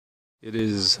It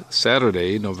is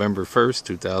Saturday, November 1st,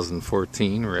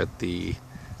 2014. We're at the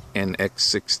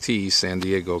NX6T San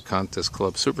Diego Contest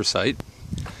Club Super Site,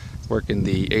 working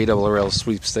the ARRL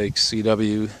Sweepstakes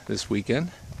CW this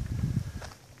weekend.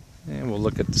 And we'll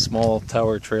look at the small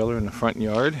tower trailer in the front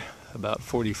yard, about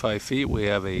 45 feet. We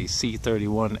have a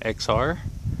C31XR,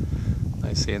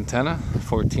 nice antenna,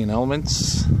 14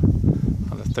 elements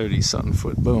on a 30-something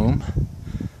foot boom.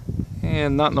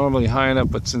 And not normally high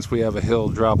enough, but since we have a hill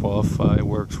drop-off, it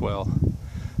works well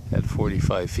at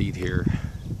 45 feet here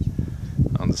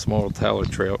on the small tower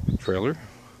trailer.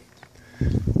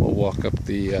 We'll walk up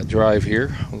the drive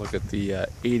here. We'll look at the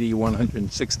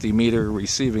 160 meter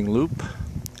receiving loop.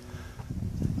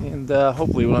 And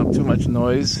hopefully we won't have too much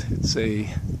noise. It's a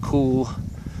cool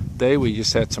day. We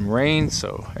just had some rain,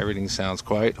 so everything sounds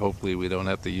quiet. Hopefully we don't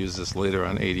have to use this later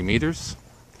on 80 meters.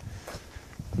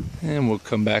 And we'll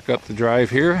come back up the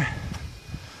drive here,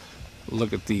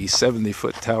 look at the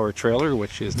 70-foot tower trailer,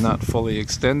 which is not fully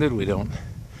extended. We don't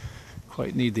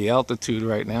quite need the altitude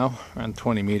right now, around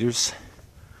 20 meters.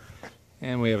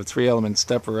 And we have a 3-element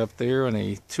stepper up there and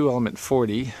a 2-element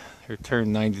 40. They're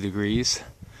turned 90 degrees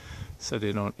so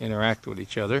they don't interact with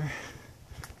each other.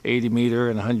 80 meter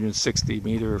and 160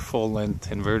 meter full-length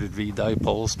inverted V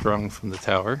dipole strung from the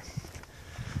tower.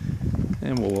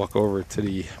 And we'll walk over to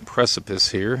the precipice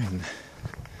here and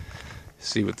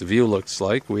see what the view looks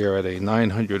like. We are at a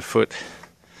 900-foot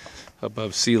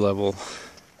above sea level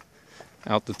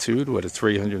altitude with a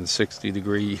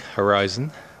 360-degree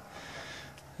horizon.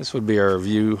 This would be our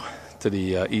view to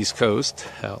the east coast,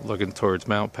 out looking towards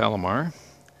Mount Palomar.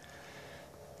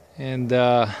 And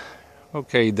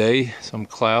okay day, some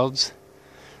clouds.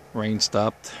 Rain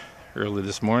stopped early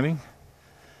this morning.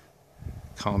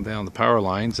 Calm down the power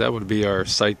lines. That would be our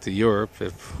site to Europe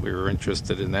if we were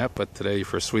interested in that, but today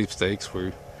for sweepstakes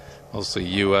we're mostly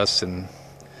US and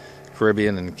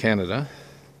Caribbean and Canada.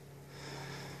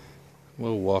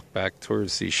 We'll walk back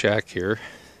towards the shack here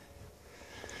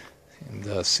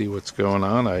and see what's going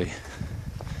on. I'm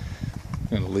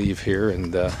going to leave here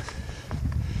and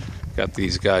got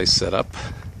these guys set up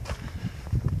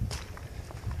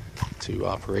to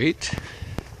operate.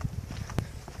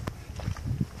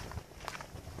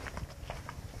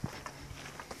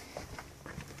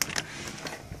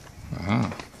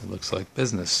 It looks like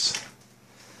business.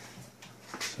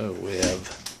 So we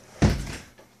have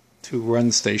 2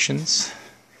 run stations.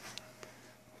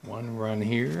 One run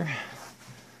here,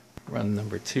 run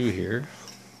number 2 here.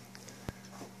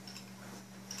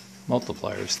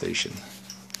 Multiplier station.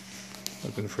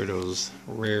 Looking for those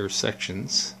rare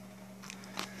sections.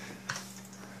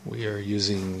 We are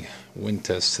using wind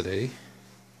test today.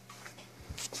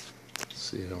 Let's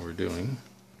see how we're doing.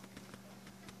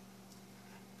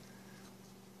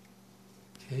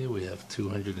 Okay, we have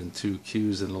 202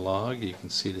 Qs in the log. You can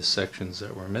see the sections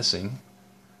that we're missing.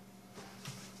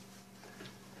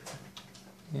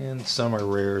 And some are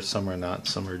rare, some are not,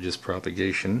 some are just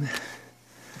propagation.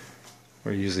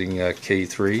 We're using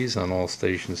K3s on all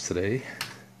stations today.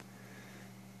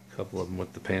 A couple of them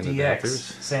with the pan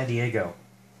adapters. San Diego.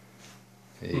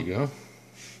 There you go.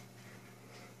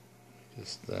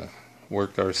 Just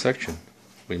worked our section.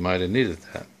 We might have needed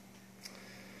that.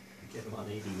 Get them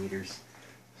on 80 meters.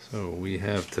 So we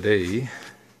have today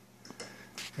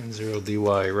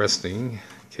N0DY resting,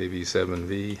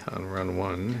 KV7V on run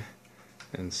 1,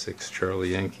 N6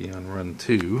 Charlie Yankee on run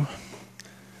 2,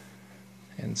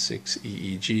 N6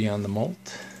 EEG on the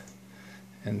molt,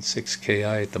 N6 KI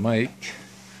at the mic,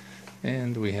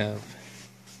 and we have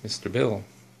Mr. Bill,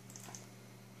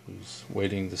 who's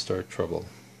waiting to start trouble.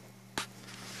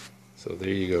 So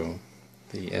there you go,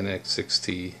 the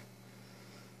NX6T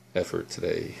effort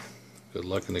today. Good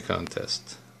luck in the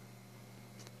contest.